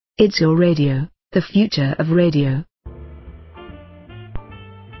It's your radio, the future of radio.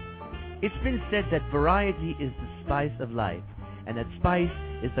 It's been said that variety is the spice of life, and that spice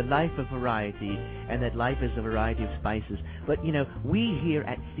is the life of variety, and that life is a variety of spices. But, you know, we here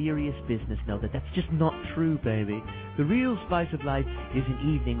at Serious Business know that that's just not true, baby. The real spice of life is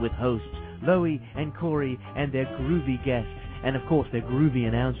an evening with hosts Loie and Corey and their groovy guests, and of course their groovy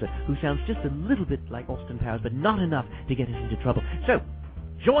announcer, who sounds just a little bit like Austin Powers, but not enough to get us into trouble. So,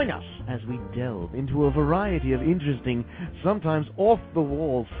 join us as we delve into a variety of interesting, sometimes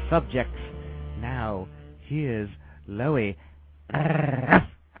off-the-wall subjects. Now, here's Loie.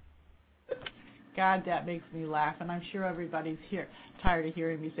 God, that makes me laugh, and I'm sure everybody's tired of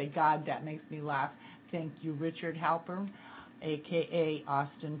hearing me say, God, that makes me laugh. Thank you, Richard Halpern, a.k.a.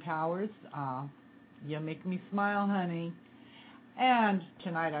 Austin Powers. You make me smile, honey. And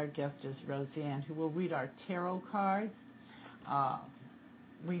tonight our guest is Roseanne, who will read our tarot cards.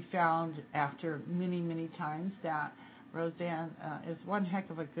 We found after many, many times that Roseanne is one heck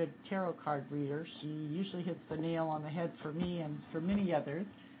of a good tarot card reader. She usually hits the nail on the head for me and for many others.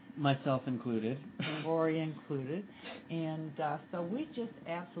 Myself included. Rory included. And so we just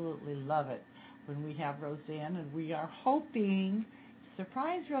absolutely love it when we have Roseanne, and we are hoping,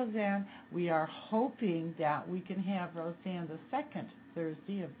 surprise Roseanne, we are hoping that we can have Roseanne the second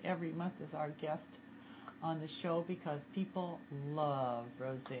Thursday of every month as our guest on the show, because people love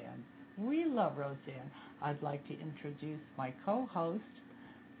Roseanne. We love Roseanne. I'd like to introduce my co-host,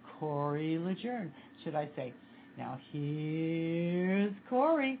 Corey Lejeune. Should I say, now here's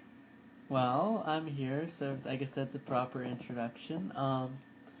Corey. Well, I'm here, so I guess that's a proper introduction.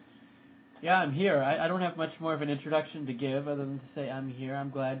 Yeah, I'm here. I don't have much more of an introduction to give other than to say I'm here.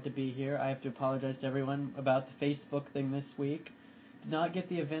 I'm glad to be here. I have to apologize to everyone about the Facebook thing this week. Did not get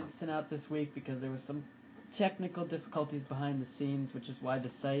the event sent out this week because there was some technical difficulties behind the scenes, which is why the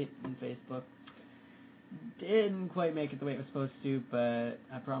site and Facebook didn't quite make it the way it was supposed to, but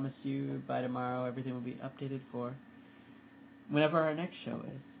I promise you by tomorrow everything will be updated for whenever our next show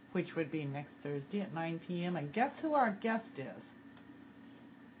is. Which would be next Thursday at 9 p.m. And guess who our guest is?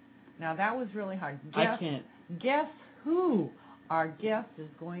 Now that was really hard. Guess who our guest is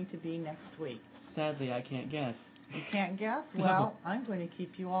going to be next week? Sadly, I can't guess. You can't guess? No. Well, I'm going to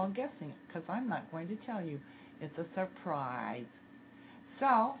keep you all guessing because I'm not going to tell you. It's a surprise.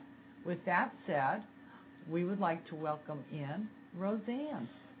 So, with that said, we would like to welcome in Roseanne.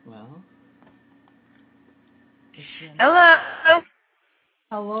 Well. Hello.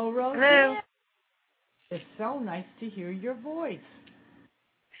 Hello, Roseanne. Hello. It's so nice to hear your voice.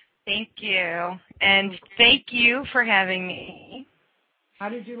 Thank you. And thank you for having me. How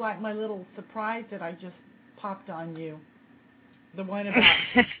did you like my little surprise that I just popped on you? The one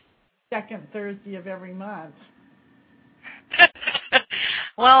about second Thursday of every month.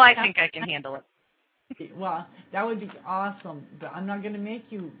 Well, I think I can handle it. Well, that would be awesome. But I'm not going to make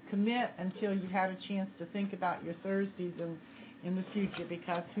you commit until you had a chance to think about your Thursdays in the future,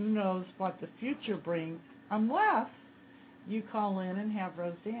 because who knows what the future brings unless you call in and have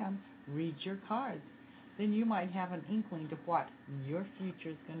Roseanne read your cards. Then you might have an inkling to what your future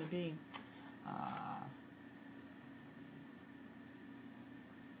is going to be.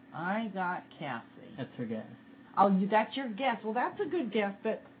 I got Cassie. That's her guess. Oh, that's your guess. Well, that's a good guess,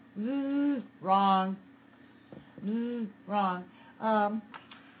 but wrong. Wrong.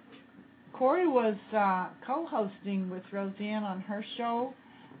 Corey was co-hosting with Roseanne on her show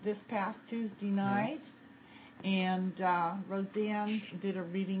this past Tuesday night, and Roseanne did a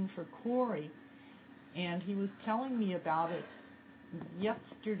reading for Corey, and he was telling me about it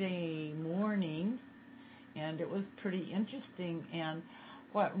yesterday morning, and it was pretty interesting. And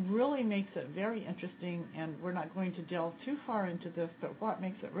what really makes it very interesting, and we're not going to delve too far into this, but what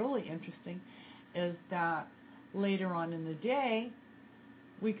makes it really interesting is that later on in the day,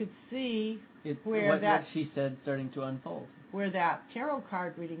 we could see what she said starting to unfold. Where that tarot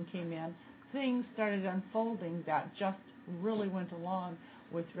card reading came in, things started unfolding that just really went along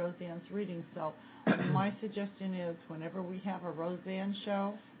with Roseanne's reading. So my suggestion is, whenever we have a Roseanne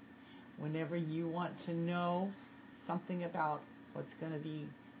show, whenever you want to know something about what's going to be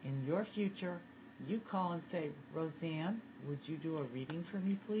in your future, you call and say, Roseanne, would you do a reading for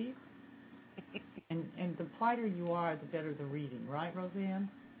me, please? And the plighter you are, the better the reading, right, Roseanne?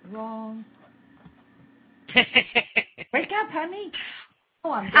 Wrong. Wake up, honey.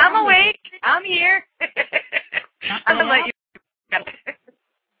 Oh, I'm awake. I'm here. I'm going to let you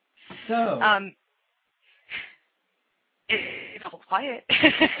So. It's all quiet.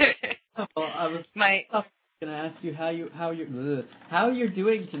 Well, I was going to ask you how you're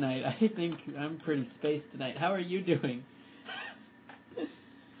doing tonight. I think I'm pretty spaced tonight. How are you doing?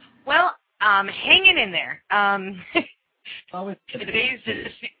 hanging in there. Always The days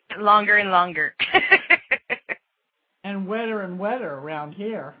just get longer and longer. And wetter around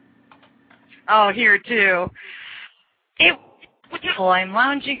here. Oh, here too. It was beautiful. I'm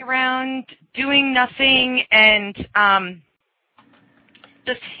lounging around, doing nothing, and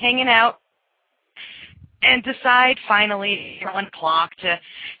just hanging out. And decide finally at 1 o'clock to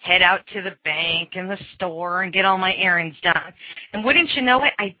head out to the bank and the store and get all my errands done. And wouldn't you know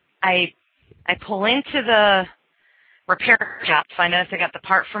it, I pull into the repair shop to find out if I got the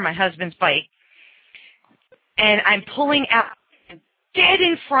part for my husband's bike. And I'm pulling out, dead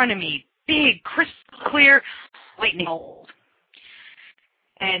in front of me, big, crystal clear lightning bolt.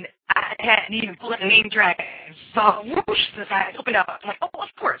 And I hadn't even pulled the name drag. So whoosh, the side opened up. I'm like, oh, of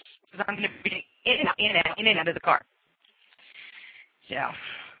course, because I'm going to be in and out of the car. So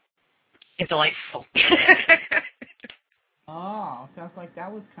it's delightful. Oh, sounds like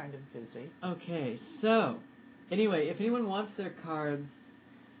that was kind of busy. Okay, so, anyway, if anyone wants their cards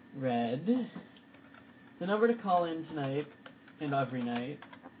read, the number to call in tonight and every night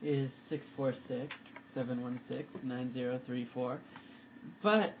is 646-716-9034.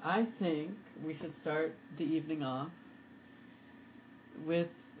 But I think we should start the evening off with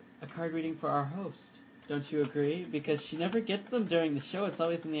a card reading for our host. Don't you agree? Because she never gets them during the show. It's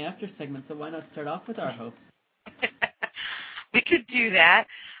always in the after segment, so why not start off with our host? We could do that.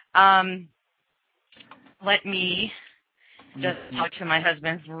 Let me just talk to my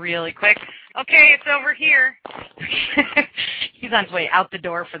husband really quick. Okay, it's over here. He's on his way out the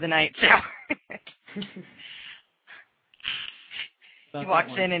door for the night, so he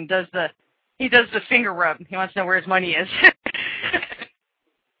walks in and does the finger rub. He wants to know where his money is.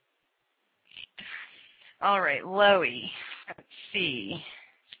 All right, Loie. Let's see.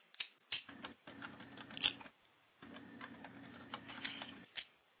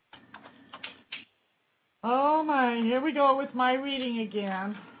 Oh my, here we go with my reading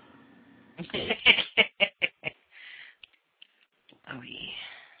again.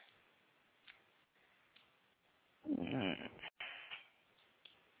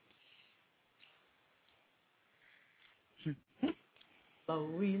 Loie.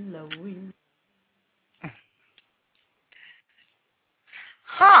 Loie.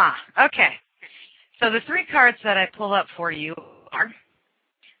 Okay. So the 3 cards that I pull up for you are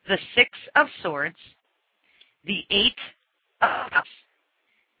the 6 of Swords, the 8 of Cups,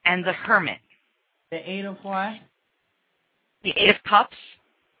 and the Hermit. The 8 of what? The 8 of Cups.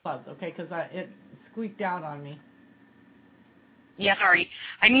 Clubs, okay, because it squeaked out on me. Yeah, sorry.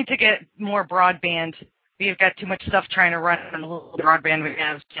 I need to get more broadband. We've got too much stuff trying to run on the little broadband we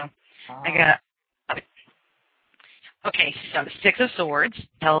have, so I got... Okay, so the 6 of Swords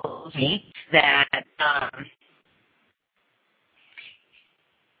tells me that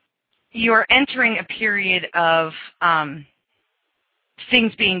you're entering a period of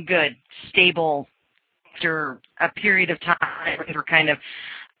things being good, stable, after a period of time where things were kind of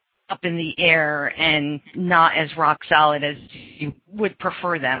up in the air and not as rock solid as you would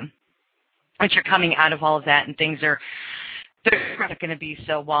prefer them. But you're coming out of all of that, and they're not going to be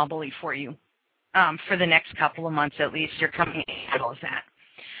so wobbly for you. For the next couple of months at least, you're coming out of all of that.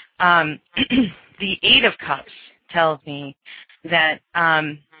 The 8 of Cups tells me that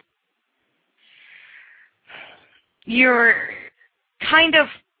you're kind of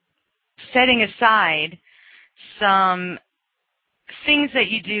setting aside some things that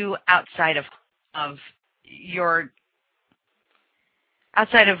you do outside of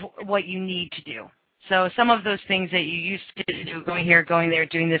what you need to do. So some of those things that you used to do, going here, going there,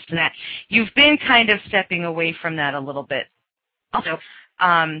 doing this and that, you've been kind of stepping away from that a little bit. Also,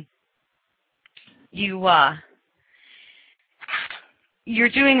 you're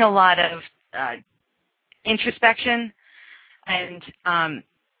doing a lot of introspection, and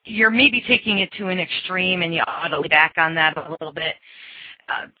you're maybe taking it to an extreme, and you ought to look back on that a little bit.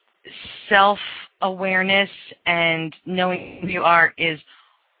 Self-awareness and knowing who you are is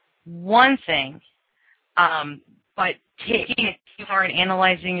one thing, but taking it too far and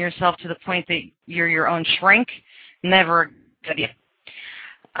analyzing yourself to the point that you're your own shrink, never a good idea.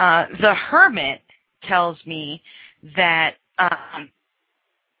 The Hermit tells me that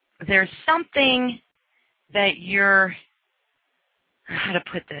there's something that you're, how to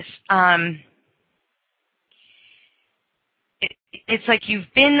put this, it's like you've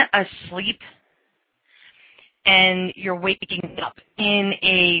been asleep and you're waking up in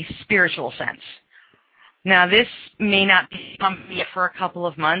a spiritual sense. Now, this may not be yet for a couple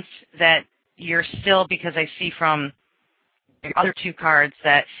of months, that you're still, because I see from your other 2 cards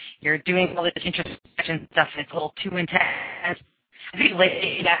that you're doing all this introspection stuff and it's a little too intense. I think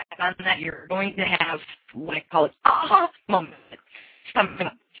laid back on that, you're going to have what I call it aha moment coming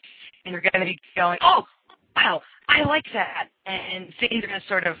up. And you're going to be going, oh, wow, I like that. And things are going to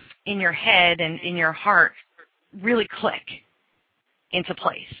sort of, in your head and in your heart, really click into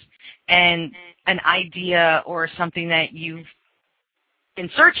place. And an idea or something that you've been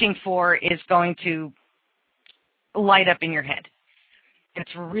searching for is going to light up in your head.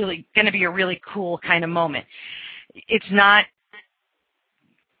 It's really going to be a really cool kind of moment. It's not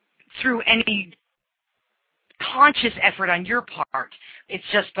through any conscious effort on your part. It's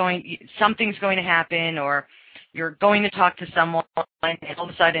just something's going to happen, or you're going to talk to someone, and all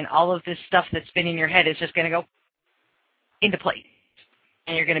of a sudden all of this stuff that's been in your head is just going to go into place.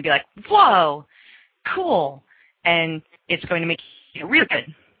 And you're going to be like, whoa, cool. And it's going to make you real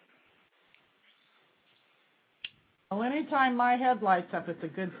good. Well, anytime my head lights up, it's a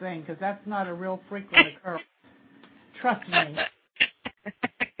good thing, because that's not a real frequent occurrence. Trust me.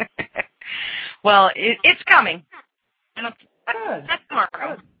 Well, it's coming. Good. That's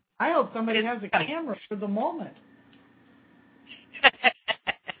tomorrow. Good. I hope somebody has a camera for the moment.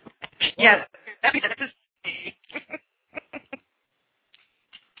 Yeah.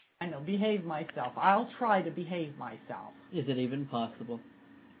 I know, behave myself. I'll try to behave myself. Is it even possible?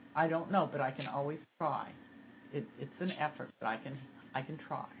 I don't know, but I can always try. It's an effort, but I can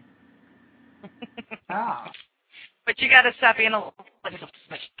try. But you got to stop being a.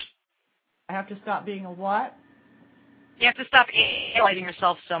 I have to stop being a what? You have to stop alienating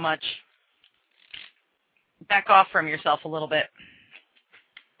yourself so much. Back off from yourself a little bit.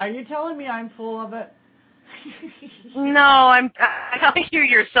 Are you telling me I'm full of it? No, I'm telling you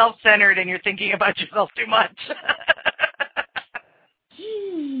you're self-centered and you're thinking about yourself too much.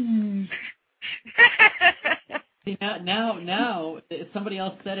 Jeez. See, now, somebody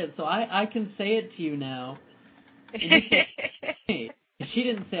else said it, so I can say it to you now. And you say, hey, she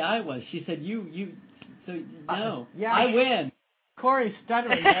didn't say I was. She said you. So no, yeah. I win. Corey's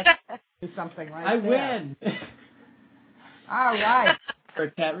stuttering. That's something right I there. win. All right. For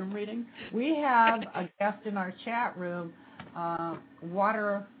a chat room reading? We have a guest in our chat room,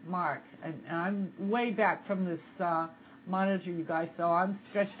 Watermark, and I'm way back from this monitor, you guys, so I'm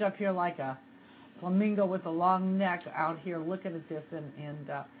stretched up here like a flamingo with a long neck out here looking at this, and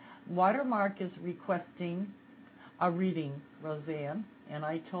Watermark is requesting a reading, Roseanne, and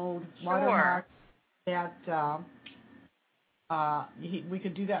I told Watermark that we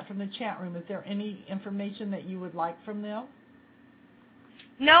could do that from the chat room. Is there any information that you would like from them?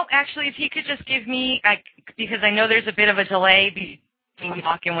 No, actually, if he could just give me, because I know there's a bit of a delay between me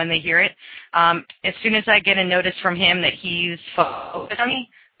talking when they hear it, as soon as I get a notice from him that he's focused on me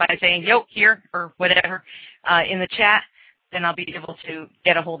by saying, yo, here, or whatever, in the chat, then I'll be able to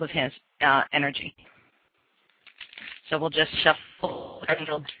get a hold of his energy. So we'll just shuffle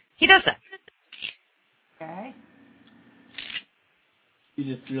until he does that. Okay.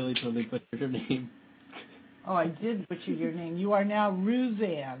 You just really totally butchered her name. Oh, I did butcher your name. You are now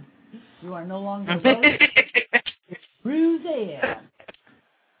Ruzanne. You are no longer Rose. Ruzanne.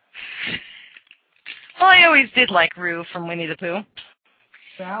 Well, I always did like Roo from Winnie the Pooh.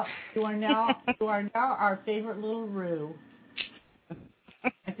 Well, you are now our favorite little Roo.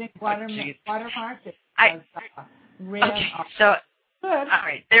 I think Watermark is red. Okay, so good. All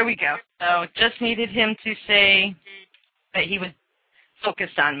right, there we go. So just needed him to say that he was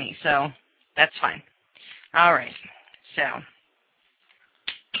focused on me, so that's fine. All right, so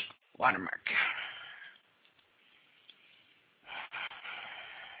Watermark.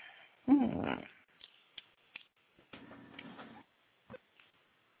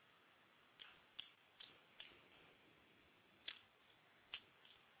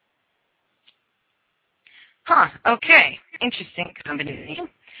 Okay. Interesting combination.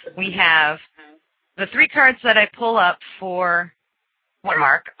 We have the three cards that I pull up for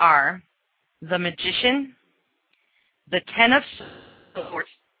Watermark are the Magician, the Ten of Swords,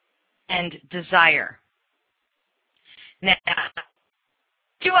 and Desire. Now,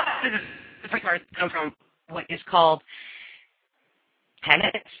 two of the three cards come from what is called Ten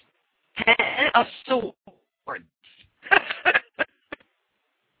of Swords.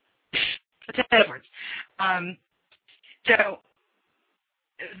 The Ten of Swords. So,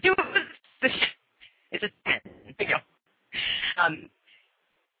 it's a 10. There you go.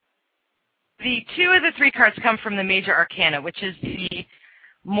 The two of the three cards come from the Major Arcana, which is the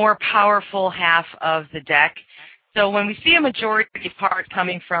more powerful half of the deck. So when we see a majority card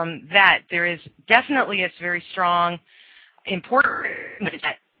coming from that, there is definitely a very strong, important message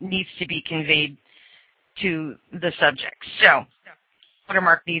that needs to be conveyed to the subject. So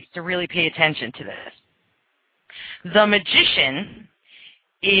Watermark needs to really pay attention to this. The Magician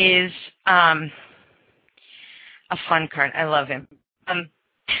is a fun card. I love him.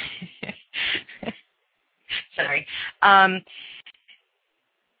 Sorry.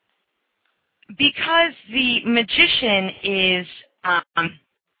 Because the Magician is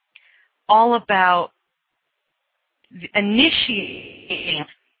all about initiating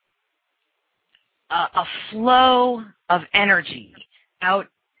a flow of energy out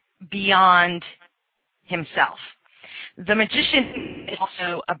beyond himself. The Magician is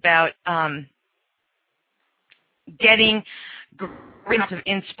also about getting great amounts of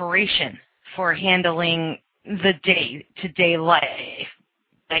inspiration for handling the day-to-day life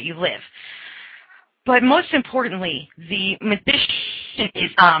that you live. But most importantly, the Magician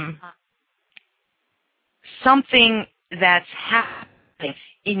is something that's happening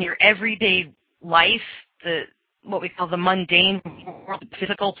in your everyday life, what we call the mundane world, the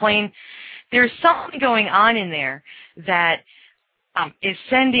physical plane. There's something going on in there that is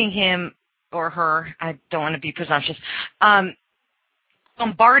sending him or her, I don't want to be presumptuous,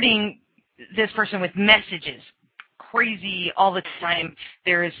 bombarding this person with messages, crazy all the time.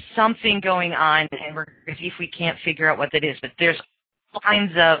 There is something going on, and we're going to see if we can't figure out what that is, but there's all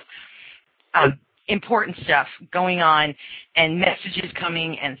kinds of important stuff going on, and messages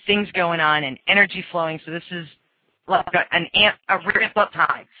coming, and things going on, and energy flowing. So this is like a ramp-up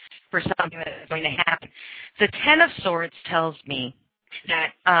time for something that is going to happen. The Ten of Swords tells me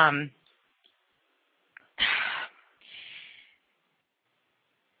that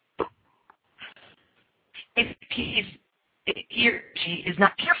if he or she is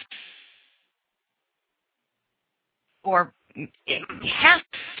not careful, or it has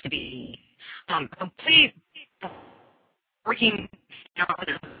to be complete working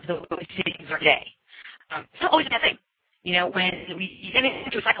the way things are today. It's not always a bad thing. You know, when we get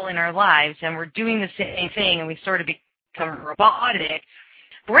into a cycle in our lives and we're doing the same thing and we sort of become robotic,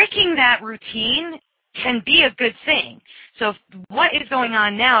 breaking that routine can be a good thing. So if what is going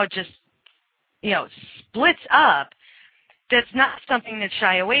on now just, splits up, that's not something to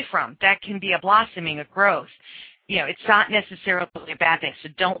shy away from. That can be a blossoming, a growth. It's not necessarily a bad thing. So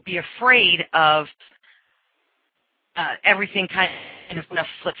don't be afraid of everything kind of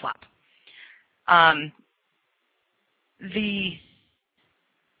flip-flop. Are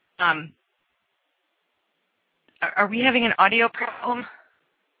we having an audio problem?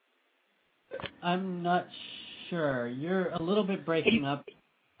 I'm not sure. You're a little bit breaking up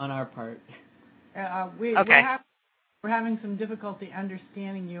on our part. Okay. We're having some difficulty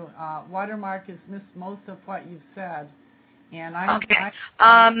understanding you. Watermark has missed most of what you've said, and I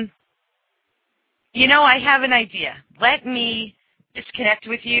have an idea. Let me disconnect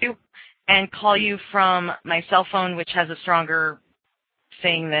with you and call you from my cell phone, which has a stronger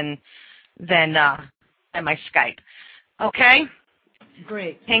thing than my Skype. Okay?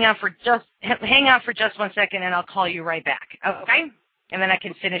 Great. Hang on for just 1 second, and I'll call you right back. Okay? And then I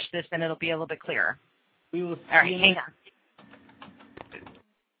can finish this, and it'll be a little bit clearer. We will. All right, hang on.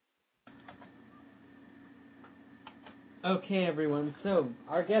 Okay, everyone. So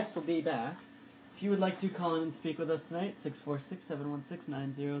our guest will be back. If you would like to call in and speak with us tonight,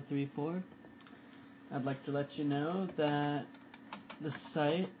 646-716-9034. I'd like to let you know that the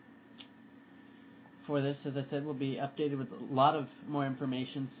site for this, as I said, will be updated with a lot of more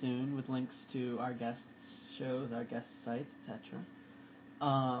information soon, with links to our guest shows, our guest sites, etc.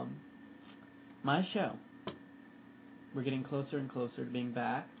 My show. We're getting closer and closer to being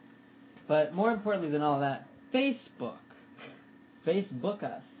back. But more importantly than all that, Facebook. Facebook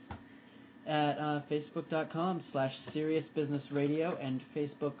us at facebook.com/SeriousBusinessRadio and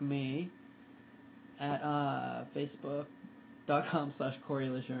Facebook me at facebook.com/Corey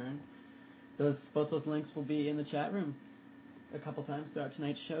Lejeune. Both those links will be in the chat room a couple times throughout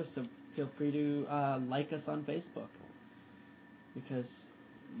tonight's show, so feel free to like us on Facebook, because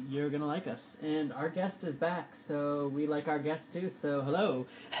you're going to like us. And our guest is back, so we like our guest too, so hello.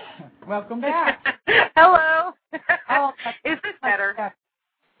 Welcome back. Hello. Oh, Is this better?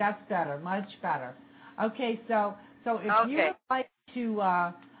 That's better, much better. Okay, so if you would like to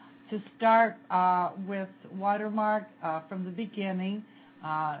start with Watermark from the beginning,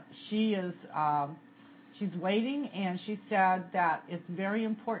 she's waiting, and she said that it's very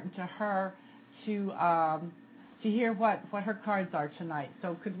important to her to hear what her cards are tonight.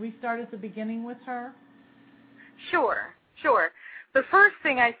 So could we start at the beginning with her? Sure. The first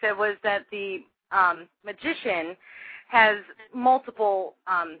thing I said was that the Magician has multiple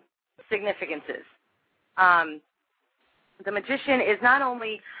significances. The Magician is not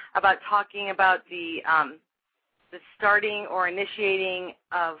only about talking about the starting or initiating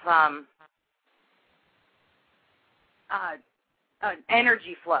of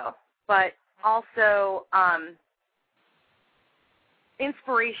energy flow, but also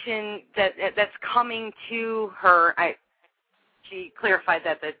inspiration that's coming to her. She clarified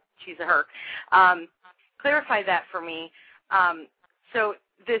that she's a her. Clarified that for me. So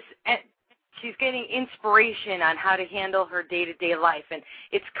she's getting inspiration on how to handle her day-to-day life, and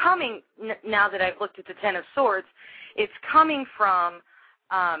it's coming now that I've looked at the Ten of Swords. It's coming from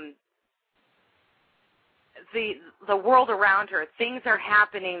the world around her. Things are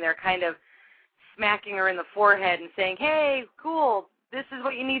happening. They're kind of smacking her in the forehead and saying, "Hey, cool, this is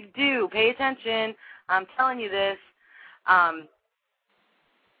what you need to do. Pay attention. I'm telling you this."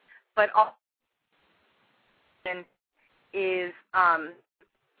 But all is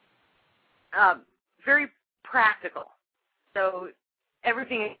very practical. So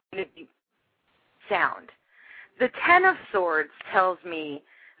everything is going to be sound. The Ten of Swords tells me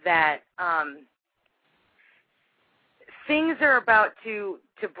that things are about to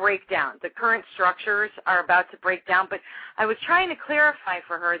break down. The current structures are about to break down, but I was trying to clarify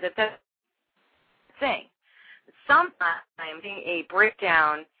for her that that's the thing. Sometimes a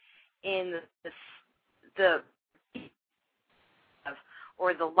breakdown in the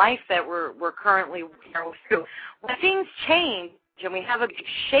or the life that we're currently going through. When things change and we have a big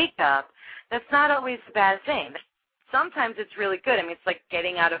shake-up, that's not always a bad thing. Sometimes it's really good. I mean, it's like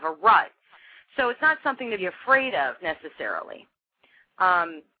getting out of a rut. So it's not something to be afraid of necessarily.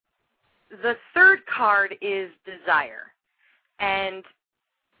 The third card is desire. And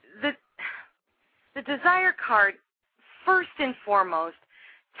the desire card, first and foremost,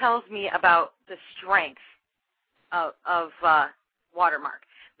 tells me about the strength of Watermark.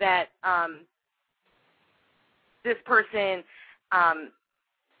 That this person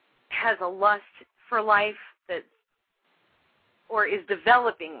has a lust for life or is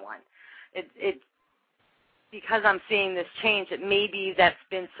developing one. Because I'm seeing this change, that maybe that's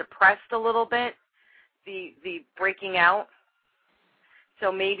been suppressed a little bit, the breaking out.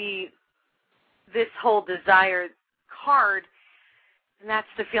 So maybe this whole desire card, and that's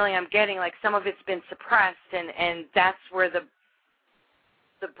the feeling I'm getting, like some of it's been suppressed, and that's where the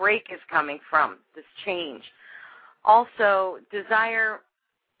break is coming from, this change. Also, desire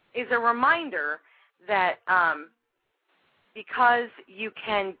is a reminder that because you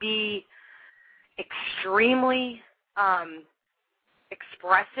can be extremely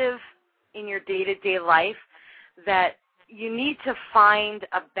expressive in your day-to-day life, that you need to find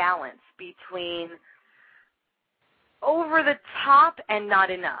a balance between over the top and not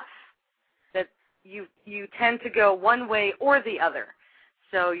enough. That you tend to go one way or the other.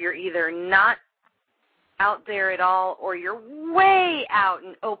 So you're either not out there at all, or you're way out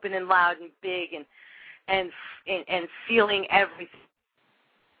and open and loud and big and feeling everything.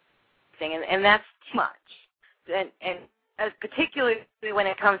 And that's too much. And as particularly when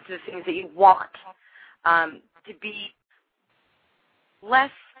it comes to the things that you want, to be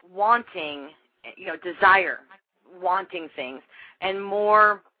less wanting, desire, wanting things, and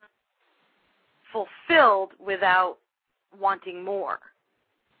more fulfilled without wanting more.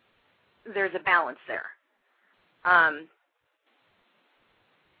 There's a balance there.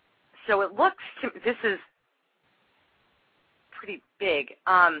 So it looks to, this is pretty big,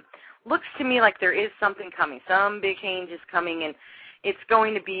 looks to me like there is something coming, some big change is coming, and it's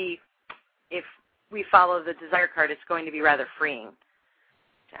going to be, if we follow the desire card, it's going to be rather freeing.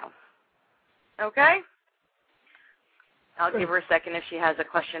 So, okay? I'll give her a second if she has a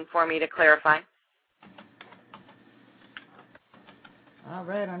question for me to clarify. All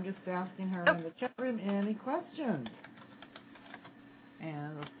right, I'm just asking her in the chat room any questions.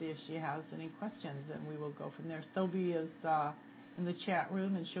 And let's see if she has any questions, and we will go from there. Sylvie is in the chat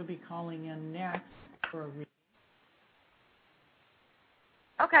room, and she'll be calling in next for a reading.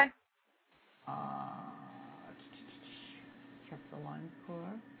 Okay. Check the lines,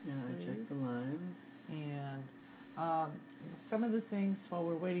 Cora. Yeah, I checked the lines. And some of the things, while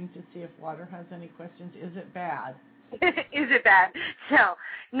we're waiting to see if Water has any questions, is it bad? Is it bad?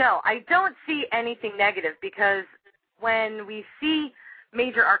 No, I don't see anything negative, because when we see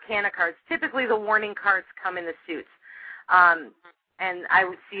major arcana cards, typically the warning cards come in the suits. And I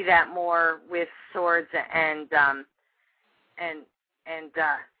would see that more with swords and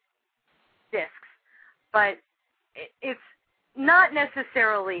discs. But it's not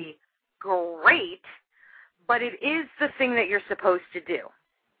necessarily great, but it is the thing that you're supposed to do.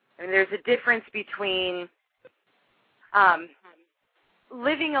 I mean, there's a difference between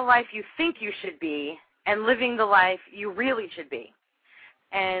living a life you think you should be and living the life you really should be.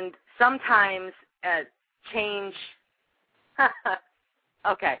 And sometimes change...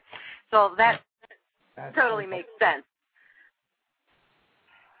 Okay, so that totally makes sense.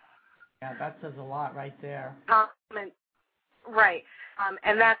 Yeah, that says a lot right there. Right.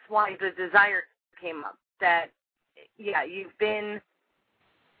 And that's why the desire came up, that, yeah, you've been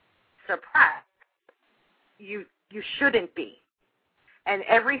suppressed. You shouldn't be. And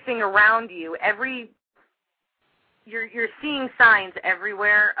everything around you, you're seeing signs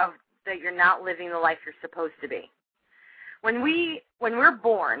everywhere of that you're not living the life you're supposed to be. When we're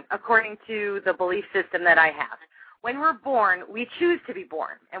born, according to the belief system that I have, when we're born, we choose to be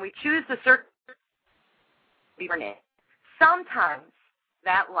born, and we choose the circle to be born in. Sometimes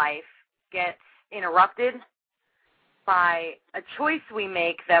that life gets interrupted by a choice we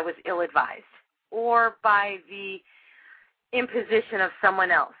make that was ill-advised, or by the imposition of someone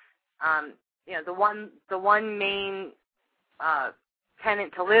else. The one main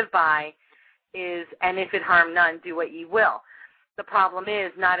tenet to live by is, and if it harm none, do what ye will. The problem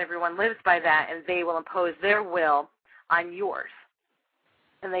is not everyone lives by that, and they will impose their will on yours.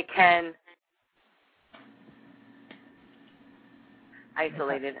 And they can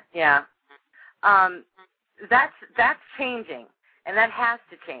isolate it. Yeah. That's changing, and that has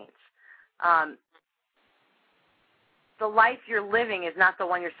to change. The life you're living is not the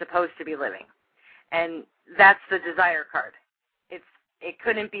one you're supposed to be living. And that's the desire card. It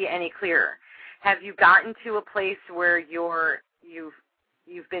couldn't be any clearer. Have you gotten to a place where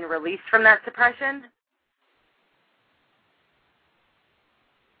you've been released from that suppression?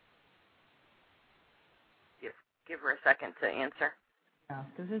 Give her a second to answer. Yeah,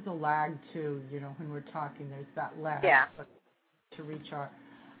 because there's a lag too. When we're talking, there's that lag. Yeah. To reach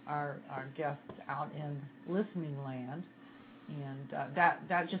our guests out in listening land. And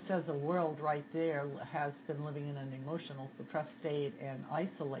that just says the world right there has been living in an emotional suppressed state and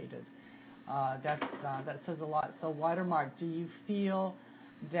isolated. That says a lot. So Watermark, do you feel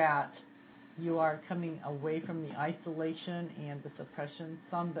that you are coming away from the isolation and the suppression?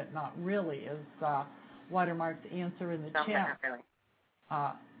 Some, but not really, is Watermark's answer in the chat. Not really.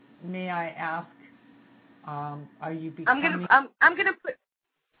 May I ask, are you becoming... I'm gonna put...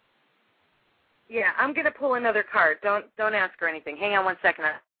 Yeah, I'm going to pull another card. Don't ask her anything. Hang on one second.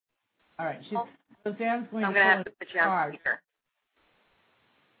 All right. Roseanne's going I'm to going to pull have to put you a on card. speaker.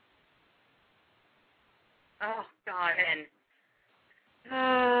 Oh, God.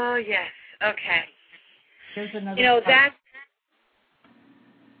 Oh, yes. Okay. There's another card. That's...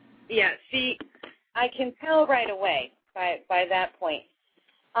 Yeah, see, I can tell right away by that point.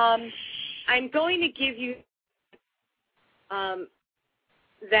 I'm going to give you...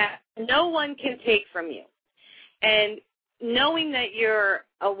 that no one can take from you. And knowing that you're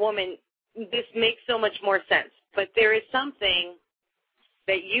a woman, this makes so much more sense. But there is something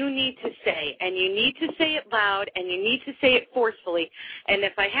that you need to say, and you need to say it loud, and you need to say it forcefully. And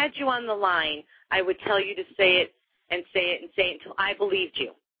if I had you on the line, I would tell you to say it and say it and say it until I believed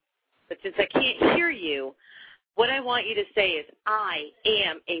you. But since I can't hear you, what I want you to say is, I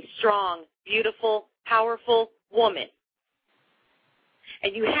am a strong, beautiful, powerful woman.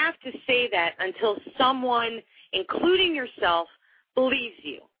 And you have to say that until someone, including yourself, believes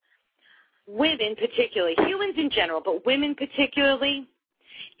you. Women particularly, humans in general, but women particularly,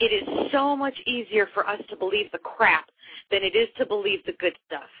 it is so much easier for us to believe the crap than it is to believe the good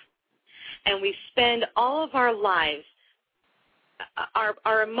stuff. And we spend all of our lives,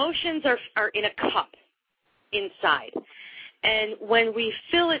 our emotions are in a cup inside. And when we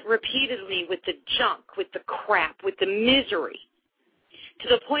fill it repeatedly with the junk, with the crap, with the misery, to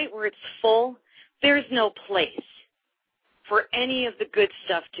the point where it's full, there's no place for any of the good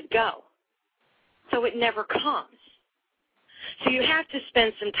stuff to go. So it never comes. So you have to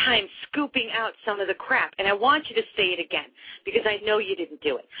spend some time scooping out some of the crap. And I want you to say it again, because I know you didn't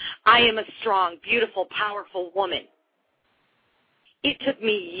do it. I am a strong, beautiful, powerful woman. It took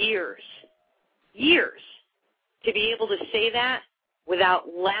me years to be able to say that without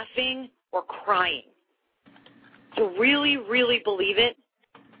laughing or crying. To really, really believe it.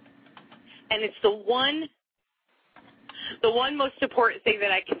 And it's the one most important thing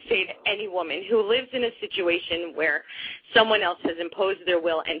that I can say to any woman who lives in a situation where someone else has imposed their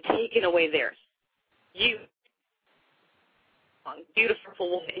will and taken away theirs. You, beautiful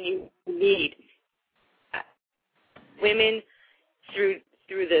woman, you need women through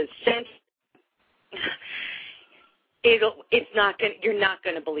the sense. You're not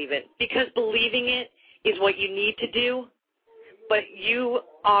going to believe it, because believing it is what you need to do. But your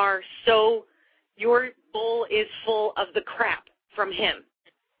bowl is full of the crap from him.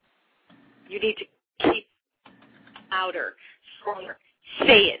 You need to keep louder, stronger.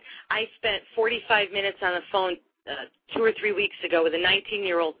 Say it. I spent 45 minutes on the phone 2 or 3 weeks ago with a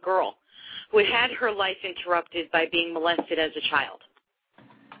 19-year-old girl who had her life interrupted by being molested as a child.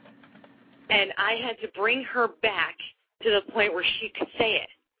 And I had to bring her back to the point where she could say it.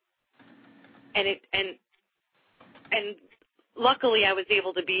 And luckily I was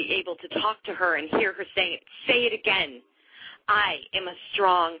able to talk to her and hear her say it. Say it again. I am a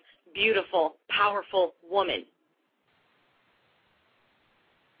strong, beautiful, powerful woman.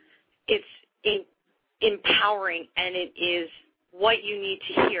 It's empowering, and it is what you need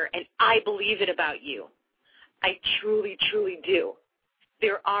to hear, and I believe it about you. I truly, truly do.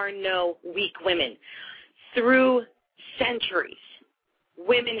 There are no weak women. Through centuries,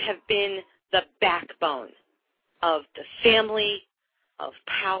 women have been the backbone of the family, of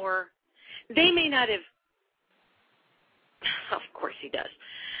power. They may not have, of course he does.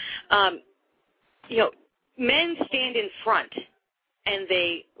 Men stand in front and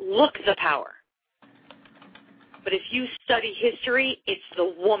they look the power. But if you study history, it's the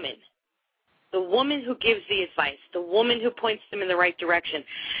woman who gives the advice, the woman who points them in the right direction,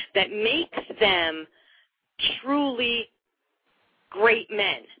 that makes them truly great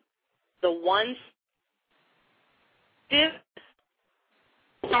men. The ones that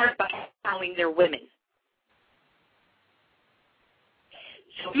start by allowing their women.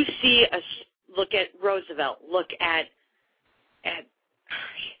 So you see look at Roosevelt, look at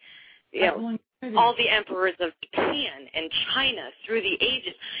all the emperors of Japan and China through the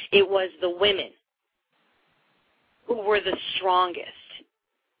ages. It was the women who were the strongest.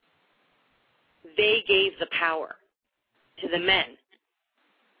 They gave the power to the men.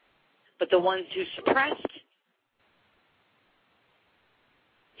 But the ones who suppressed,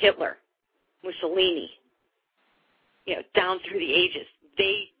 Hitler, Mussolini, down through the ages,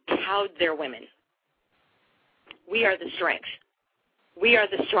 they cowed their women. We are the strength. We are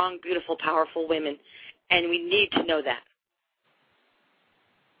the strong, beautiful, powerful women, and we need to know that.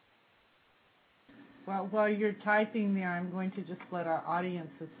 Well, while you're typing there, I'm going to just let our audience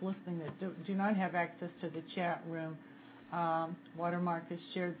that's listening that do not have access to the chat room. Watermark has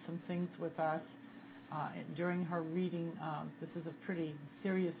shared some things with us during her reading. This is a pretty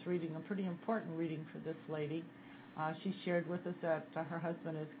serious reading, a pretty important reading for this lady. She shared with us that her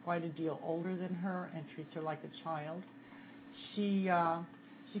husband is quite a deal older than her and treats her like a child. She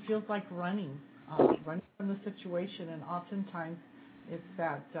feels like running from the situation, and oftentimes it's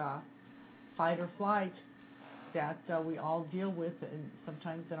that fight or flight that we all deal with, and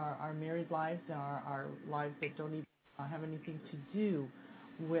sometimes in our married lives and our lives that don't even have anything to do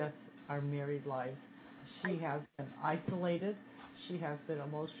with our married lives. She has been isolated. She has been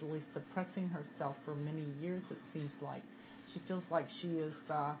emotionally suppressing herself for many years, it seems like. She feels like she is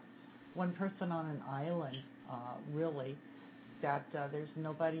one person on an island, really, that there's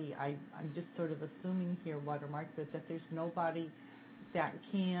nobody, I'm just sort of assuming here, Watermark, that there's nobody that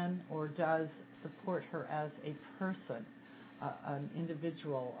can or does support her as a person, an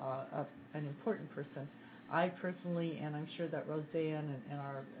individual, an important person. I personally, and I'm sure that Roseanne and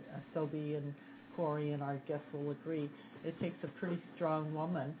our Sobe and Corey and our guests will agree, it takes a pretty strong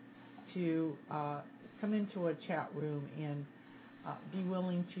woman to come into a chat room and be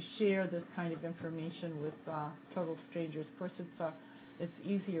willing to share this kind of information with total strangers. Of course, it's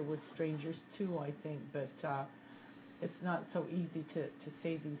easier with strangers too, I think, but it's not so easy to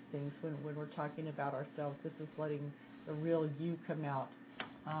say these things when we're talking about ourselves. This is letting the real you come out.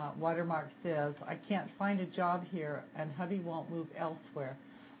 Watermark says, I can't find a job here and hubby won't move elsewhere,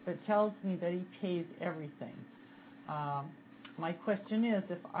 but tells me that he pays everything. My question is,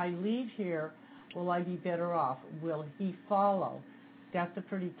 if I leave here, will I be better off? Will he follow? That's a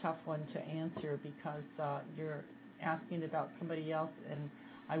pretty tough one to answer because you're asking about somebody else, and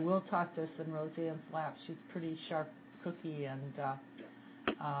I will talk this in Roseanne's lap. She's pretty sharp cookie, and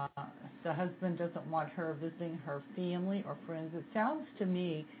the husband doesn't want her visiting her family or friends. It sounds to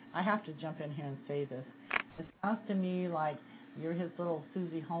me, I have to jump in here and say this, it sounds to me like you're his little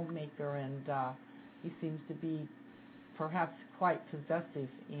Susie homemaker, and he seems to be perhaps quite possessive,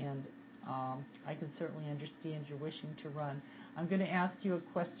 and I can certainly understand you're wishing to run. I'm going to ask you a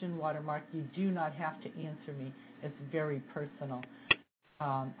question, Watermark. You do not have to answer me. It's very personal.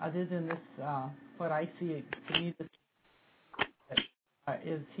 Other than this, what I see to me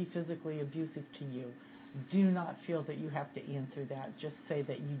is he physically abusive to you? Do not feel that you have to answer that. Just say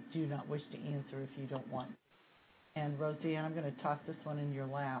that you do not wish to answer if you don't want. And Roseanne, I'm going to toss this one in your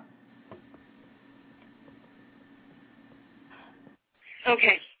lap.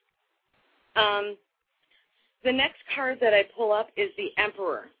 Okay. The next card that I pull up is the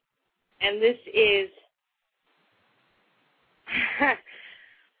Emperor. And this is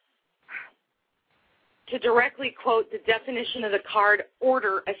to directly quote the definition of the card,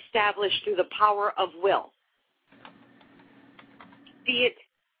 order established through the power of will. Be it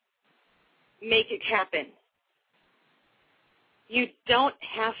make it happen. You don't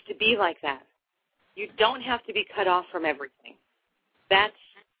have to be like that. You don't have to be cut off from everything.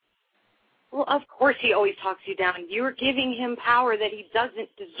 Well, of course he always talks you down. You're giving him power that he doesn't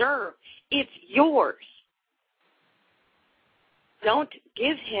deserve. It's yours. Don't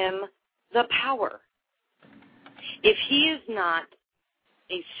give him the power. If he is not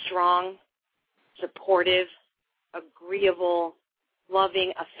a strong, supportive, agreeable,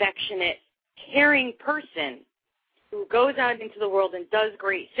 loving, affectionate, caring person who goes out into the world and does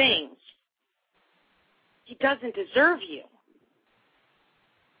great things, he doesn't deserve you.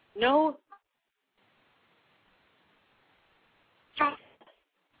 No.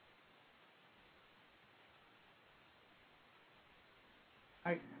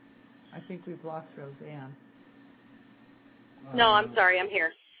 I think we've lost Roseanne. No, I'm sorry. I'm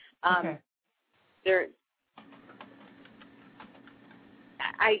here. Okay.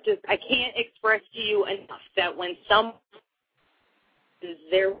 I can't express to you enough that when someone is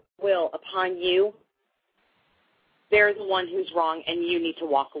their will upon you, they're the one who's wrong, and you need to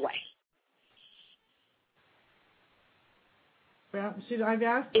walk away. Well, I've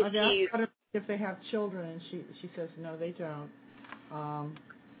asked her if they have children, and she says no, they don't.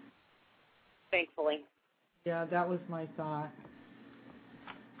 Thankfully. Yeah, that was my thought.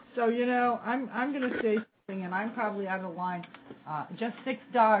 So, I'm going to say something, and I'm probably out of line. Just 6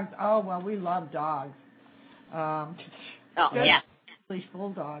 dogs. Oh, well, we love dogs. Yeah.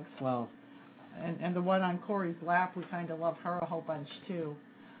 Bulldogs. Well. And the one on Corey's lap, we kind of love her a whole bunch, too.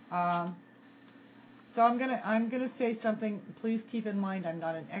 So I'm gonna say something. Please keep in mind, I'm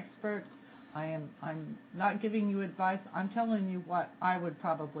not an expert. I'm not giving you advice. I'm telling you what I would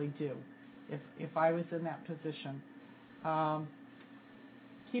probably do if I was in that position.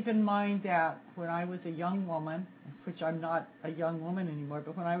 Keep in mind that when I was a young woman, which I'm not a young woman anymore,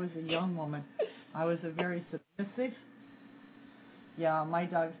 but when I was a young woman, I was a very submissive. Yeah, my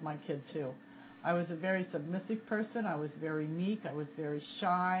dog's my kid too. I was a very submissive person. I was very meek. I was very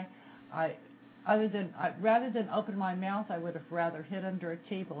shy. Rather than open my mouth, I would have rather hid under a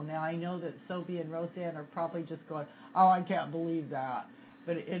table. Now, I know that Sophie and Roseanne are probably just going, oh, I can't believe that.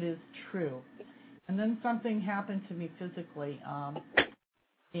 But it is true. And then something happened to me physically,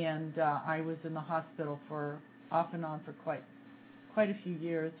 and I was in the hospital off and on for quite a few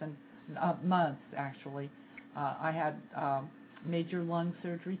years, and months, actually. I had major lung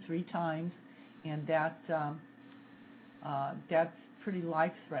surgery 3 times, and that's pretty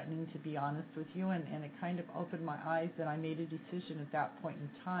life-threatening, to be honest with you, and it kind of opened my eyes, and I made a decision at that point in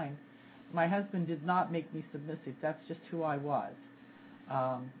time. My husband did not make me submissive. That's just who I was.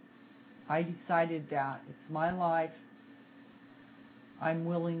 I decided that it's my life. I'm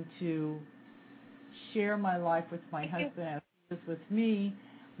willing to share my life with my husband as he is with me,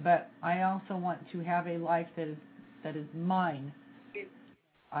 but I also want to have a life that is mine.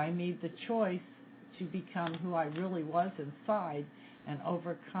 I made the choice to become who I really was inside and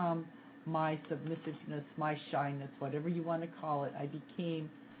overcome my submissiveness, my shyness, whatever you want to call it. I became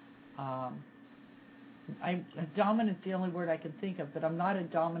dominant's the only word I can think of, but I'm not a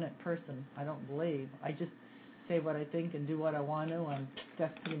dominant person, I don't believe. I just say what I think and do what I want to, and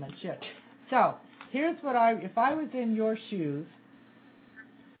that's pretty much it. So, here's what if I was in your shoes,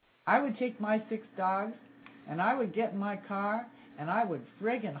 I would take my 6 dogs, and I would get in my car, and I would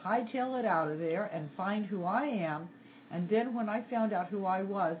friggin' hightail it out of there and find who I am, and then when I found out who I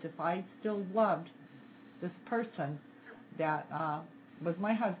was, if I still loved this person that was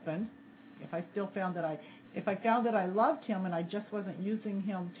my husband, if I found that I loved him and I just wasn't using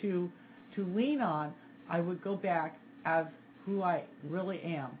him to lean on, I would go back as who I really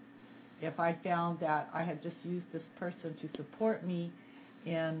am. If I found that I had just used this person to support me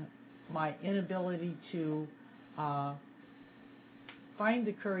in my inability to find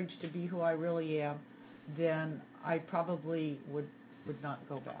the courage to be who I really am, then I probably would not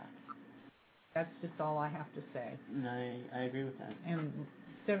go back. That's just all I have to say. I agree with that. And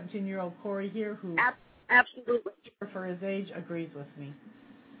 17-year-old Corey here, who absolutely for his age, agrees with me.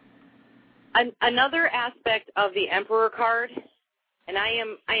 Another aspect of the Emperor card, and I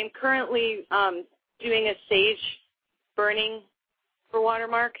am currently doing a sage burning for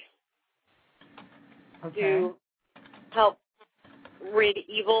Watermark to help rid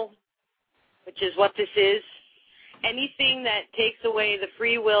evil, which is what this is. Anything that takes away the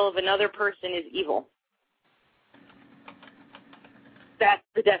free will of another person is evil. That's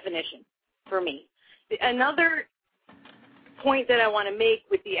the definition for me. Another point that I want to make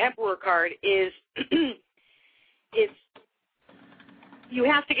with the Emperor card is you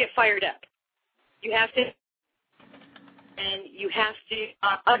have to get fired up. You have to, and you have to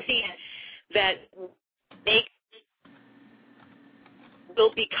understand that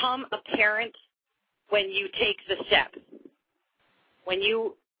will become apparent when you take the step. When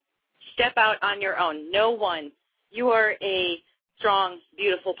you step out on your own. No one, you are a strong,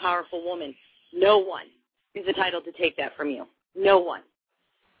 beautiful, powerful woman. No one is entitled to take that from you. No one.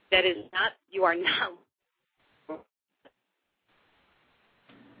 That is not, you are not.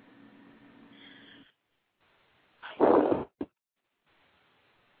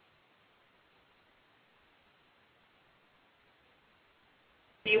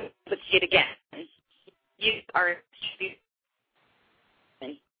 You would see it again. You are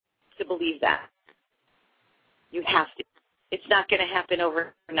to believe that. You have to. It's not going to happen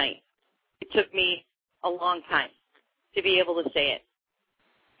overnight. It took me a long time to be able to say it.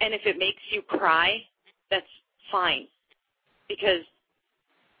 And if it makes you cry, that's fine. Because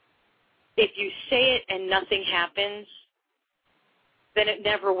if you say it and nothing happens, then it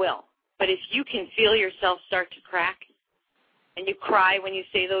never will. But if you can feel yourself start to crack and you cry when you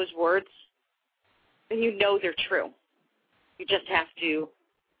say those words, then you know they're true. You just have to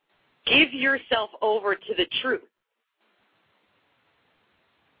give yourself over to the truth.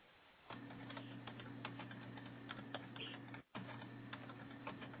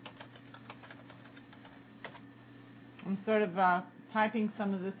 I'm sort of typing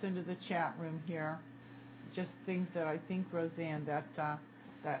some of this into the chat room here. Just things that I think, Roseanne, that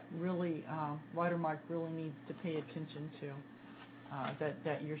really Watermark really needs to pay attention to,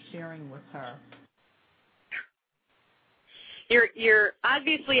 that you're sharing with her. You're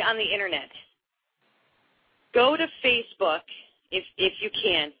obviously on the internet. Go to Facebook if you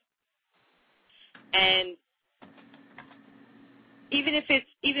can, and even if it's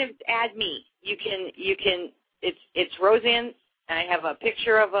add me, you can. It's Roseanne. I have a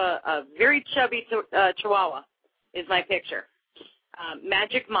picture of a very chubby Chihuahua. Is my picture.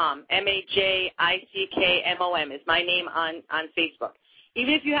 Magic Mom, MAJICKMOM is my name on Facebook.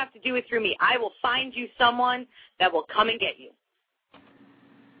 Even if you have to do it through me, I will find you someone that will come and get you.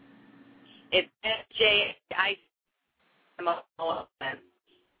 It's MJICKMOM.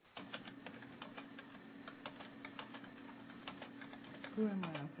 Who am I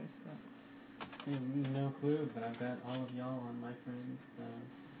on Facebook? I have no clue, but I've got all of y'all on my friends.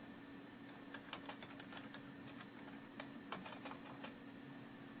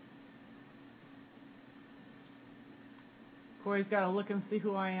 Corey's got to look and see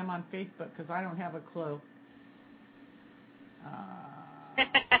who I am on Facebook because I don't have a clue.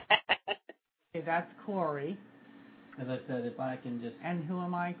 Okay, that's Corey. As I said, if I can just... And who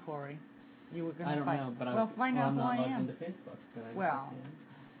am I, Corey? You were going to I don't know, but find out I'm who not I logged am. into Facebook. But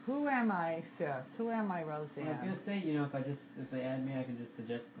Who am I, sis? Who am I, Roseanne? I was going to say, if they add me, I can just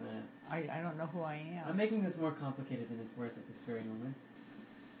suggest that. I don't know who I am. I'm making this more complicated than it's worth at this very moment.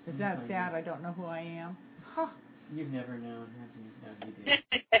 Is that sad? I don't know who I am? Huh. You've never known, have you? No, you do.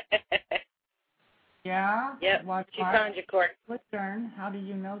 Yeah? Yep, she found you, Court. Let's turn. How do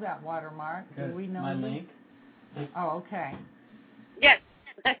you know that, Watermark? Do we know my you? link. Oh, okay. Yes.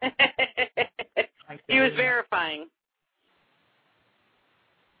 He was verifying.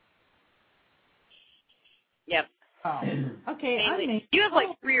 Yep. Oh, okay. You have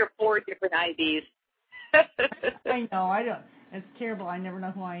like 3 or 4 different IDs. I know. I don't. It's terrible. I never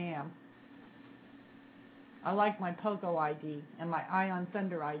know who I am. I like my Pogo ID and my Ion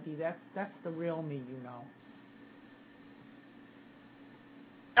Thunder ID. That's the real me, you know.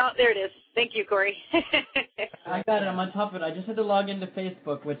 Oh, there it is. Thank you, Corey. I got it. I'm on top of it. I just had to log into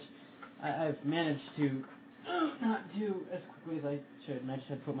Facebook, which I've managed to not do as quickly as I should. And I just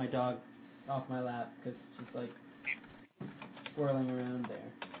had to put my dog off my lap because she's like swirling around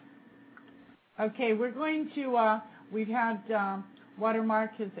there. Okay, we're going to, we've had,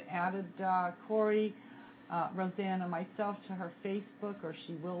 Watermark has added Corey, Roseanne, and myself to her Facebook, or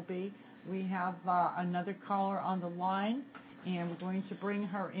she will be. We have another caller on the line, and we're going to bring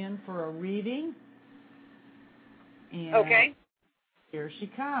her in for a reading. And okay. Here she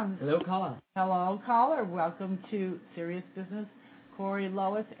comes. Hello, caller. Hello, caller. Welcome to Serious Business, Corey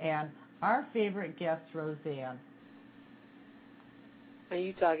Lois, and our favorite guest, Roseanne. Are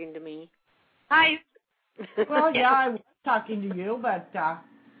you talking to me? Hi. Well, yeah, I was talking to you, but,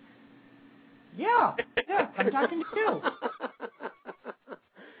 yeah, I'm talking to you.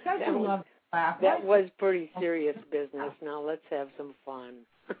 You love to laugh. That was pretty serious business. Now let's have some fun.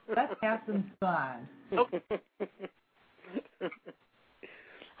 Let's have some fun.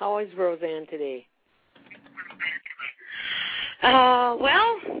 How is Roseanne today?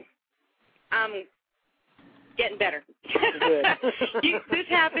 Well, I'm getting better. Good. This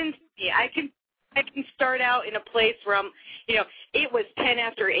happens to me. I can start out in a place where I'm, It was 10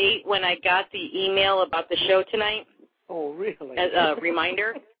 after 8 when I got the email about the show tonight. Oh, really? As a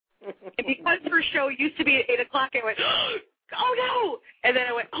reminder. And because her show used to be at 8 o'clock, I went, oh, no. And then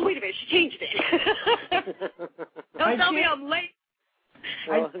I went, oh, wait a minute, she changed it. Don't tell me I'm late.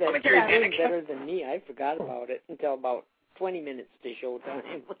 Well, that's Momentary panic. better than me. I forgot about it until about 20 minutes to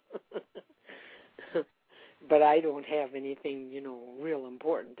showtime. But I don't have anything, real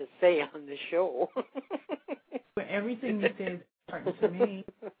important to say on the show. But everything you say is important to me.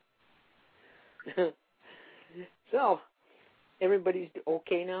 So, everybody's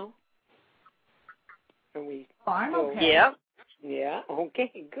okay now? Are we? Oh, I'm okay. Yeah. Yeah,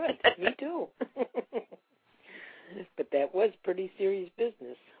 okay, good. Me too. But that was pretty serious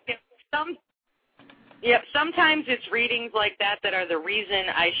business. Sometimes it's readings like that are the reason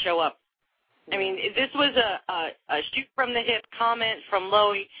I show up. I mean, this was a shoot from the hip comment from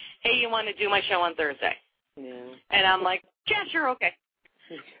Loie. Hey, you want to do my show on Thursday? Yeah. And I'm like, yeah, sure, okay.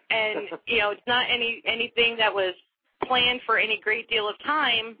 And it's not anything that was planned for any great deal of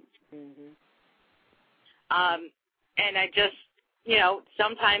time. Mm-hmm. And I just,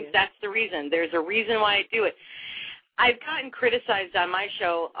 sometimes that's the reason. There's a reason why I do it. I've gotten criticized on my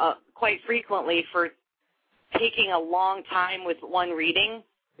show quite frequently for taking a long time with one reading.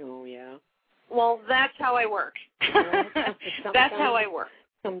 Oh, yeah. Well, that's how I work. That's how I work.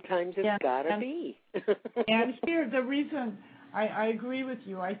 Sometimes it's got to be. And here, the reason, I agree with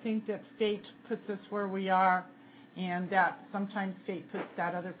you. I think that fate puts us where we are, and that sometimes fate puts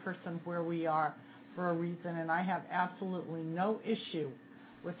that other person where we are for a reason, and I have absolutely no issue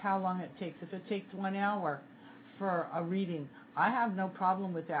with how long it takes. If it takes 1 hour for a reading, I have no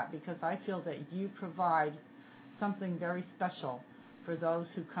problem with that because I feel that you provide something very special for those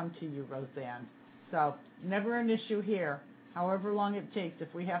who come to you, Roseanne. So never an issue here. However long it takes,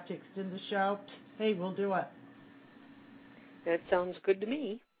 if we have to extend the show, hey, we'll do it. That sounds good to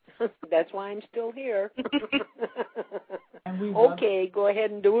me. That's why I'm still here. And we okay, go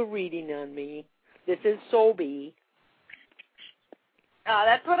ahead and do a reading on me. This is Sobe. Oh,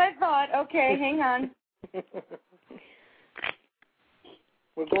 that's what I thought. Okay, hang on.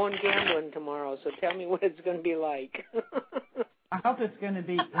 We're going gambling tomorrow, so tell me what it's going to be like. I hope it's going to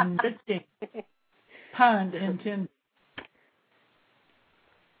be enriching. Pun intended.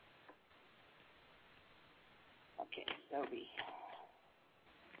 Okay, Sobe.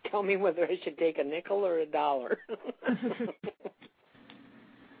 Tell me whether I should take a nickel or a dollar.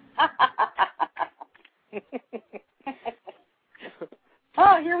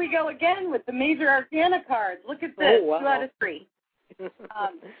 Oh, here we go again with the Major Arcana cards. Look at this, 2 out of 3.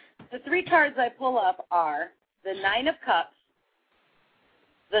 The 3 cards I pull up are the 9 of Cups,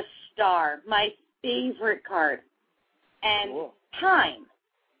 the Star, my favorite card, and Time.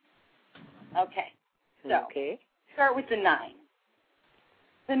 Okay, so start with the 9.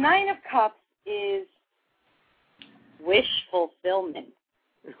 The 9 of Cups is wish fulfillment.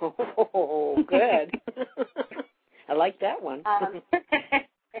 Oh, good. I like that one.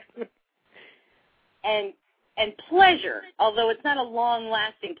 And pleasure, although it's not a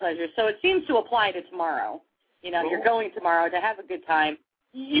long-lasting pleasure. So it seems to apply to tomorrow. You're going tomorrow to have a good time.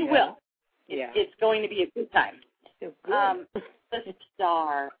 You will. It's going to be a good time. Good. The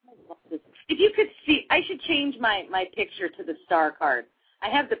Star. If you could see, I should change my picture to the Star card. I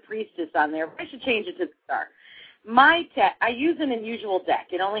have the Priestess on there, but I should change it to the Star. My deck, I use an unusual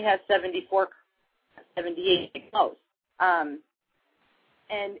deck. It only has 74, 78 most. And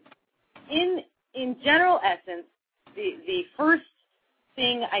in general essence, the first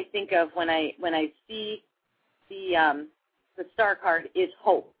thing I think of when I see the Star card is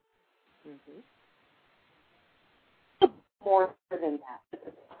hope. Mm-hmm. More than that,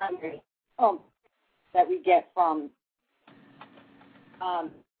 that we get from.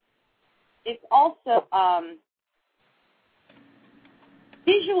 It's also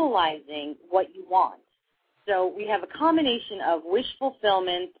visualizing what you want. So we have a combination of wish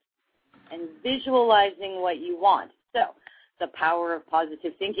fulfillment and visualizing what you want. So the power of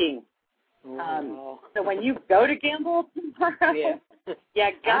positive thinking. So when you go to gamble tomorrow,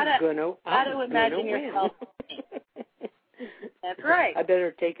 you gotta imagine yourself. That's right. I better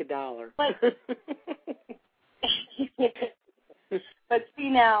take a dollar. But see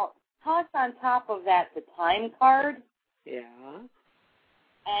now, toss on top of that the time card. Yeah.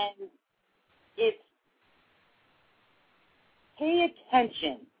 And it's pay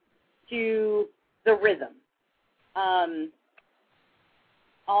attention to the rhythm.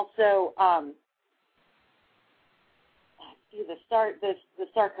 Also, see the star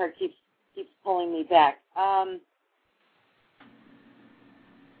card keeps pulling me back.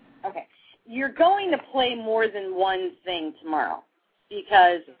 Okay, you're going to play more than one thing tomorrow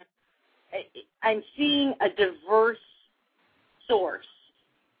because I'm seeing a diverse source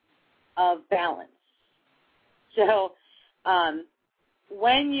of balance. So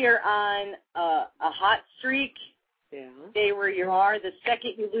when you're on a hot streak, stay where you are. The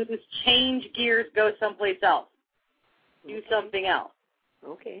second you lose, change gears, go someplace else. Do something else.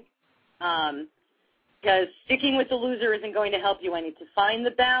 Okay. Because sticking with the loser isn't going to help you any. To find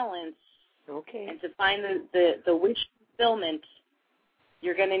the balance and to find the wish fulfillment,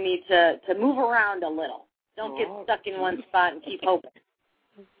 you're going to need to move around a little. Don't get stuck in one spot and keep hoping.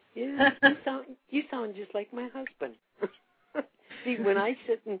 Yeah, you sound just like my husband. See, when I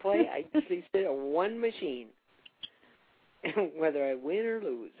sit and play, I usually sit on one machine, whether I win or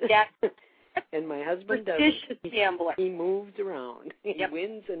lose. Yeah. And my husband doesn't. Gambler. He moves around. He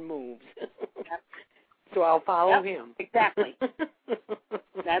wins and moves. Yep. So I'll follow him. Exactly.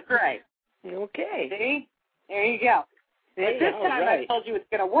 That's right. Okay. See? There you go. But this time I told you it's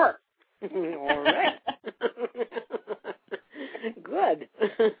going to work. All right. Good.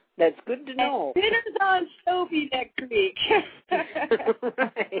 That's good to know. And dinner's on Sophie next week.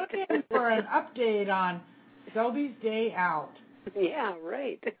 Right. Looking for an update on Sophie's Day Out. Yeah,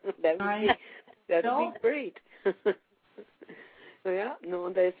 right. That would be great. Yeah,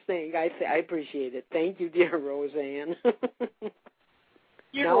 no, that's thing. I appreciate it. Thank you, dear Roseanne.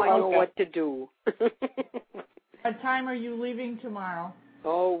 Now I know what to do. What time are you leaving tomorrow?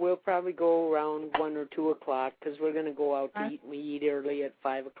 Oh, we'll probably go around 1 or 2 o'clock because we're going to go out to eat. We eat early at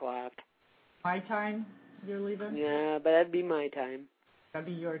 5 o'clock. My time you're leaving? Yeah, but that'd be my time. That'd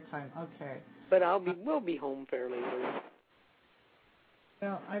be your time. Okay. But we'll be home fairly early.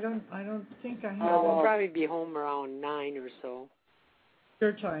 Well, I don't think I have. We'll probably be home around 9 or so.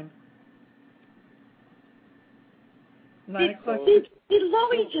 Your time. 9 Did o'clock.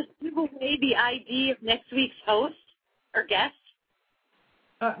 Loie just give away the ID of next week's host or guest?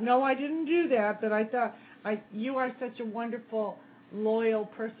 No, I didn't do that, but I thought you are such a wonderful, loyal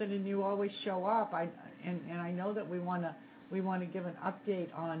person, and you always show up. And I know that we want to give an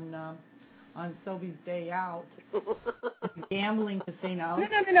update on Sophie's Day Out. Gambling casino.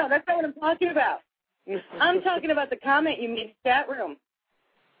 No. That's not what I'm talking about. I'm talking about the comment you made in the chat room.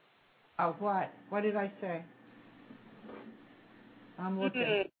 Oh, what? What did I say? I'm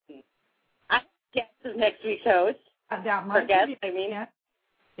looking. I guess is next week's host. That might guess, give you a hint.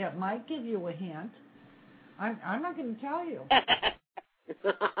 It might give you a hint. I'm not going to tell you.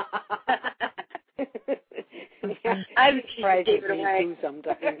 I'm surprised if you do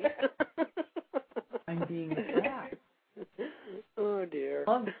sometimes. I'm being a brat. Oh dear.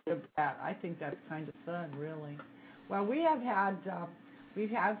 I love the brat. I think that's kind of fun, really. Well, we've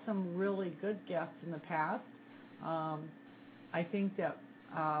had some really good guests in the past. I think that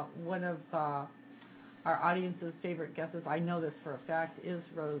one of our audience's favorite guests, I know this for a fact, is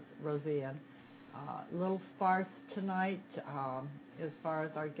Roseanne. A little sparse tonight as far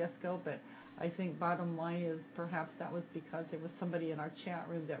as our guests go, but I think bottom line is perhaps that was because there was somebody in our chat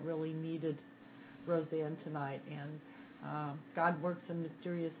room that really needed Roseanne tonight. And God works in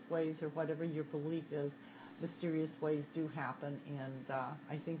mysterious ways, or whatever your belief is, mysterious ways do happen. And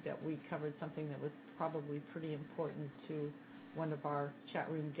I think that we covered something that was probably pretty important to one of our chat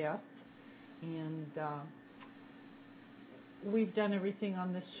room guests. And we've done everything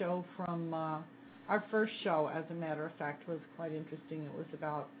on this show from our first show, as a matter of fact, was quite interesting. It was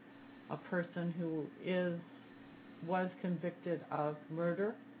about a person who was convicted of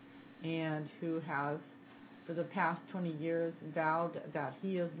murder and who has, for the past 20 years, vowed that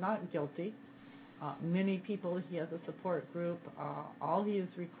he is not guilty. Many people, he has a support group. All he is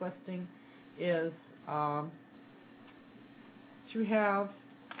requesting is to have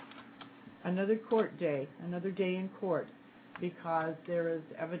another court day, another day in court, because there is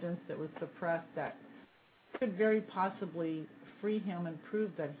evidence that was suppressed that could very possibly free him and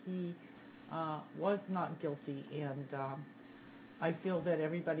prove that he was not guilty. And I feel that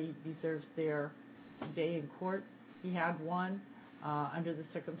everybody deserves their day in court. He had one. Under the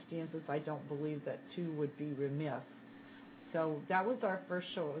circumstances, I don't believe that two would be remiss. So that was our first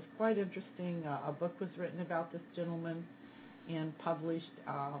show. It was quite interesting. A book was written about this gentleman and published.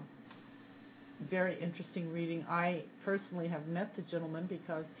 Very interesting reading. I personally have met the gentleman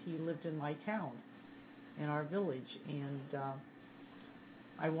because he lived in my town, in our village, and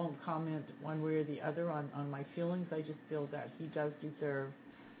I won't comment one way or the other on my feelings. I just feel that he does deserve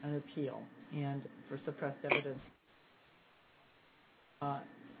an appeal and for suppressed evidence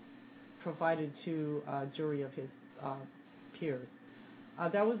provided to a jury of his peers.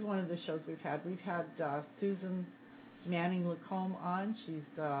 That was one of the shows we've had. We've had Susan Manning Lacombe on. She's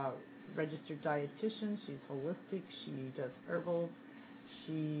registered dietitian. She's holistic. She does herbals.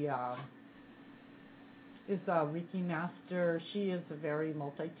 She is a Reiki master. She is a very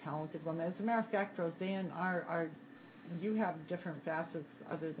multi-talented woman. As a matter of fact, Roseanne, you have different facets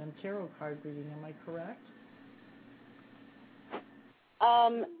other than tarot card reading. Am I correct?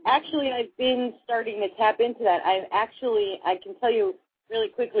 Actually, I've been starting to tap into that. I can tell you really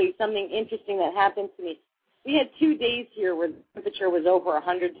quickly something interesting that happened to me. We had 2 days here where the temperature was over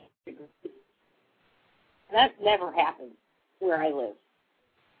 100 degrees. That never happens where I live.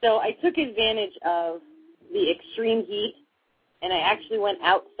 So I took advantage of the extreme heat, and I actually went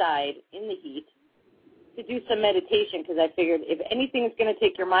outside in the heat to do some meditation because I figured if anything is going to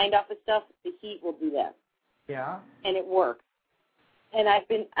take your mind off of stuff, the heat will do that. Yeah. And it worked. And I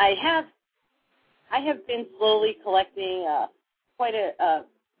have been slowly collecting quite a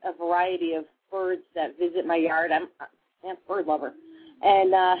variety of birds that visit my yard. I'm a bird lover,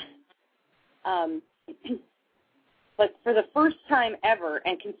 and but for the first time ever,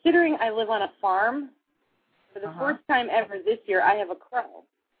 and considering I live on a farm, for the first time ever this year, I have a crow.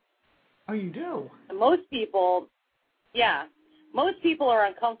 Oh, you do? Most people are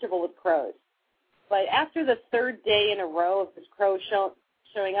uncomfortable with crows. But after the third day in a row of this crow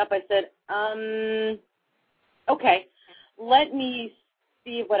showing up, I said, okay, let me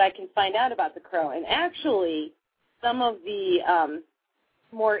see what I can find out about the crow. And actually, some of the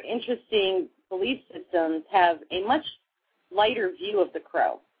more interesting belief systems have a much lighter view of the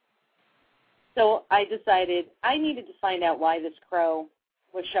crow. So I decided I needed to find out why this crow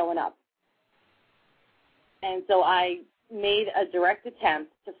was showing up. And so I made a direct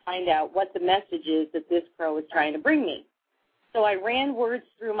attempt to find out what the message is that this crow was trying to bring me. So I ran words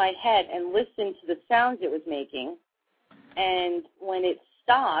through my head and listened to the sounds it was making. And when it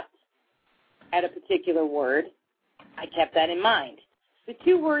stopped at a particular word, I kept that in mind. The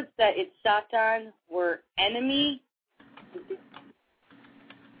 2 words that it stopped on were enemy.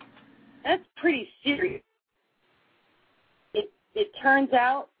 That's pretty serious. It turns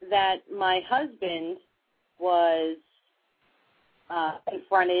out that my husband was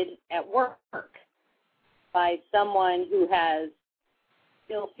confronted at work by someone who has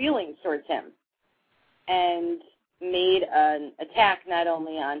ill feelings towards him and made an attack not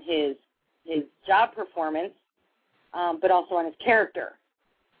only on his job performance, but also on his character.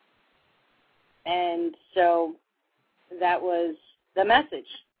 And so that was the message.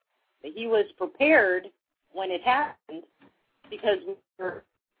 That he was prepared when it happened because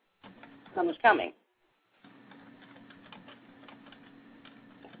someone was coming.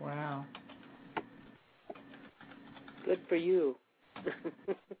 Wow. Good for you.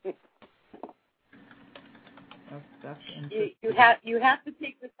 That's interesting. You have to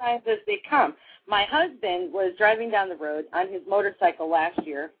take the signs as they come. My husband was driving down the road on his motorcycle last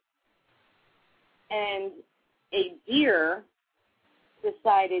year, and a deer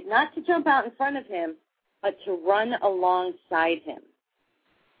decided not to jump out in front of him, but to run alongside him.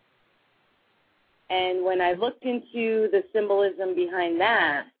 And when I looked into the symbolism behind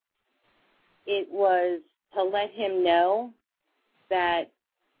that, it was to let him know that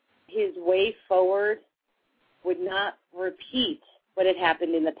his way forward would not repeat what had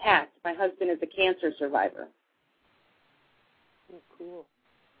happened in the past. My husband is a cancer survivor. Oh, cool.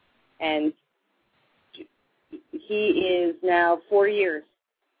 And he is now 4 years.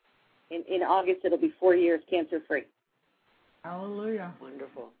 In August, it'll be 4 years cancer-free. Hallelujah.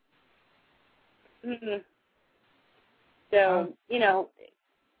 Wonderful. Mm-hmm. So,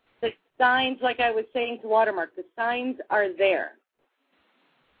 the signs, like I was saying to Watermark, the signs are there.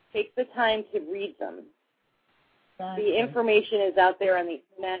 Take the time to read them. The information is out there on the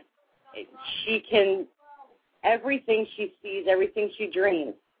internet. Everything she sees, everything she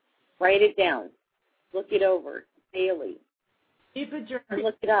dreams, write it down. Look it over daily. Keep a journal. And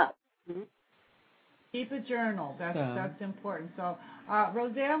look it up. Mm-hmm. Keep a journal. That's important. So,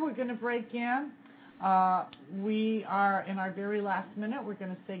 Roseanne, we're going to break in. We are in our very last minute. We're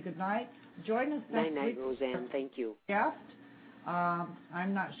going to say goodnight. Join us next week. Night, Roseanne. Thank you. Guest.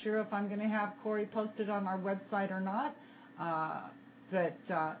 I'm not sure if I'm going to have Corey posted on our website or not, but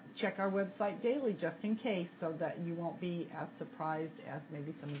check our website daily just in case so that you won't be as surprised as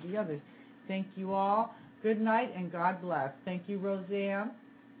maybe some of the others. Thank you all. Good night and God bless. Thank you, Roseanne.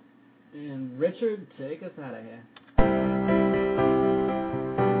 And Richard, take us out of here.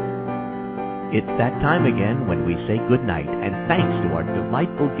 It's that time again when we say goodnight, and thanks to our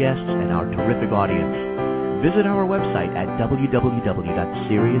delightful guests and our terrific audience. Visit our website at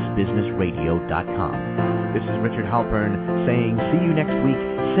www.seriousbusinessradio.com. This is Richard Halpern saying see you next week,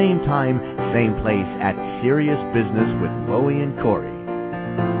 same time, same place at Serious Business with Loie and Corey.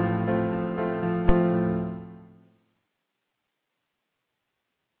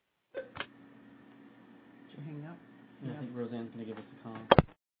 And I think Roseanne's going to give us a call.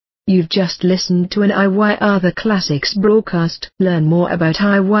 You've just listened to an IYR The Classics broadcast. Learn more about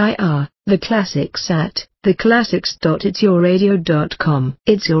IYR The Classics at theclassics.itsyourradio.com.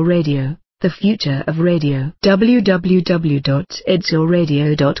 It's Your Radio, the future of radio.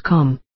 www.itsyourradio.com